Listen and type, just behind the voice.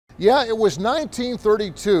Yeah, it was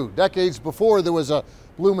 1932, decades before there was a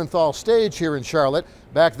Blumenthal stage here in Charlotte.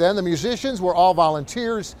 Back then, the musicians were all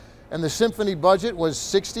volunteers, and the symphony budget was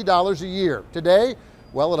 $60 a year. Today,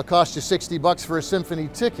 well, it'll cost you $60 for a symphony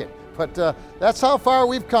ticket. But that's how far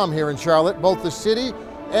we've come here in Charlotte, both the city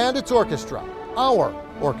and its orchestra, our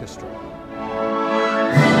orchestra.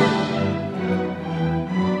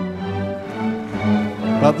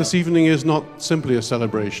 But this evening is not simply a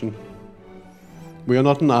celebration. We are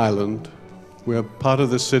not an island. We are part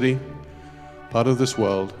of this city, part of this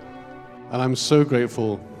world. And I'm so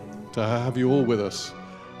grateful to have you all with us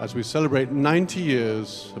as we celebrate 90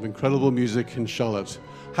 years of incredible music in Charlotte.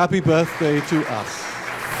 Happy birthday to us.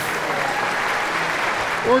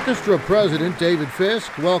 Orchestra President David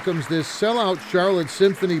Fisk welcomes this sellout Charlotte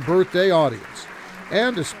Symphony birthday audience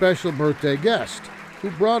and a special birthday guest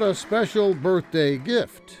who brought a special birthday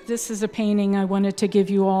gift. This is a painting I wanted to give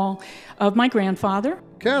you all of my grandfather.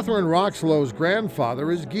 Catherine Roxlow's grandfather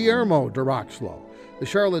is Guillermo de Roxlow, the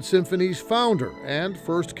Charlotte Symphony's founder and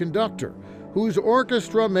first conductor, whose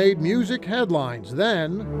orchestra made music headlines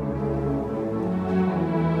then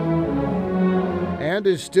and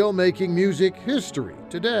is still making music history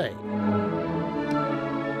today.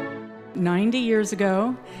 90 years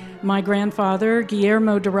ago, my grandfather,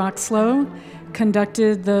 Guillermo de Roxlow,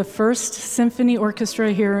 conducted the first symphony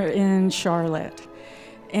orchestra here in Charlotte.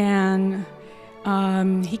 And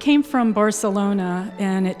he came from Barcelona,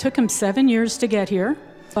 and it took him 7 years to get here.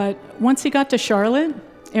 But once he got to Charlotte,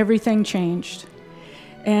 everything changed.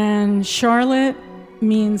 And Charlotte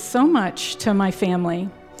means so much to my family.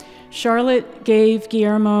 Charlotte gave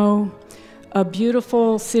Guillermo a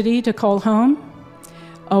beautiful city to call home,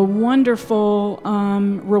 a wonderful,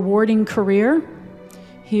 rewarding career.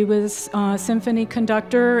 He was a symphony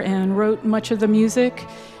conductor and wrote much of the music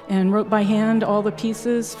and wrote by hand all the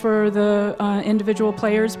pieces for the individual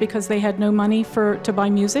players because they had no money to buy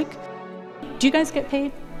music. Do you guys get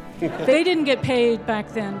paid? They didn't get paid back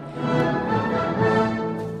then.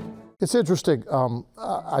 It's interesting.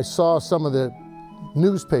 I saw some of the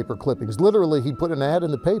newspaper clippings. Literally, he put an ad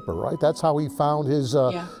in the paper, right? That's how he found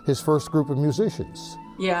his first group of musicians.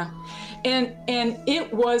 Yeah, and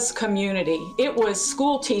it was community. It was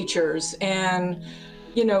school teachers and,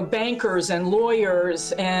 you know, bankers and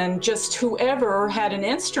lawyers and just whoever had an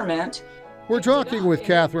instrument. We're talking with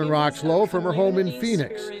Catherine Roxlow from her home in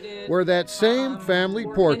Phoenix, where that same family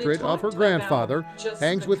portrait of her grandfather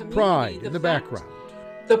hangs with pride in the background.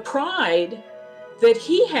 The pride that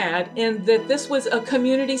he had in that this was a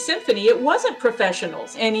community symphony. It wasn't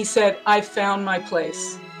professionals. And he said, I found my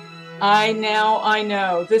place. I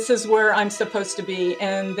know, this is where I'm supposed to be.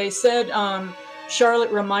 And they said Charlotte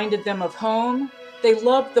reminded them of home. They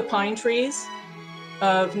loved the pine trees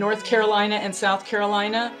of North Carolina and South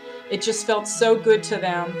Carolina. It just felt so good to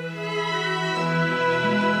them.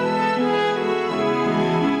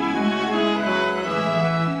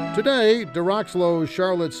 Today, de Roxlow's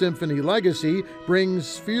Charlotte Symphony legacy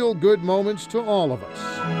brings feel-good moments to all of us,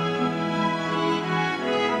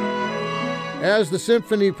 as the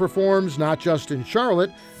symphony performs not just in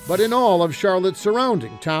Charlotte, but in all of Charlotte's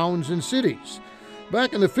surrounding towns and cities.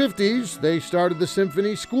 Back in the 50s, they started the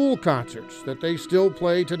symphony school concerts that they still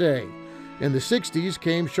play today. In the 60s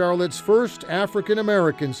came Charlotte's first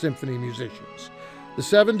African-American symphony musicians. The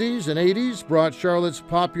 70s and 80s brought Charlotte's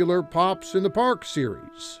popular Pops in the Park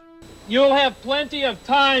series. You'll have plenty of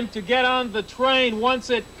time to get on the train once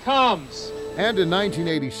it comes. And in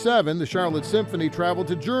 1987, the Charlotte Symphony traveled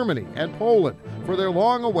to Germany and Poland for their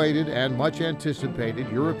long-awaited and much-anticipated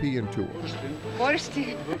European tour.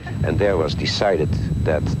 And there was decided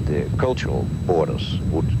that the cultural borders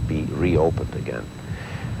would be reopened again.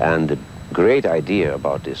 And the great idea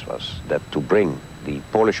about this was that to bring the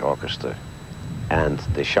Polish orchestra and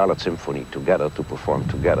the Charlotte Symphony together to perform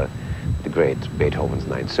together the great Beethoven's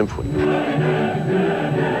Ninth Symphony.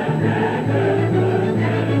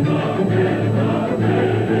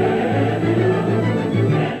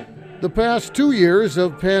 The past 2 years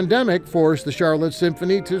of pandemic forced the Charlotte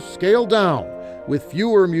Symphony to scale down, with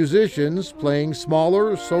fewer musicians playing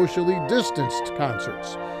smaller, socially distanced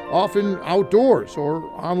concerts, often outdoors or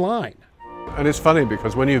online. And it's funny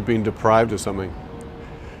because when you've been deprived of something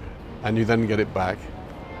and you then get it back,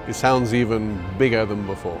 it sounds even bigger than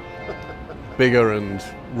before. Bigger and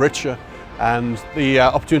richer, and the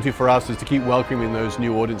opportunity for us is to keep welcoming those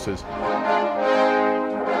new audiences.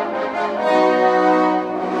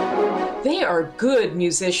 They are good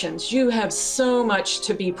musicians. You have so much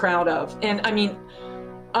to be proud of. And I mean,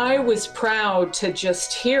 I was proud to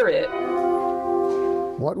just hear it.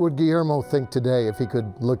 What would Guillermo think today if he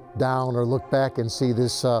could look down or look back and see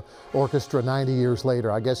this orchestra 90 years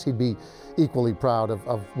later? I guess he'd be equally proud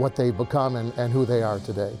of what they've become and who they are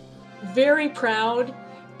today. Very proud,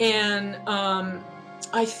 and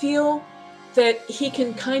I feel that he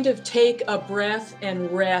can kind of take a breath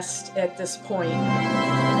and rest at this point,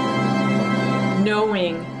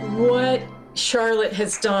 knowing what Charlotte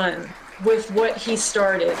has done with what he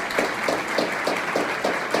started.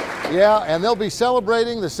 Yeah, and they'll be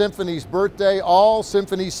celebrating the symphony's birthday all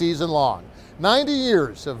symphony season long. 90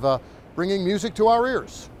 years of bringing music to our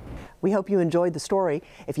ears. We hope you enjoyed the story.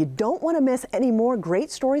 If you don't want to miss any more great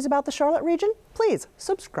stories about the Charlotte region, please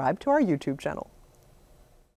subscribe to our YouTube channel.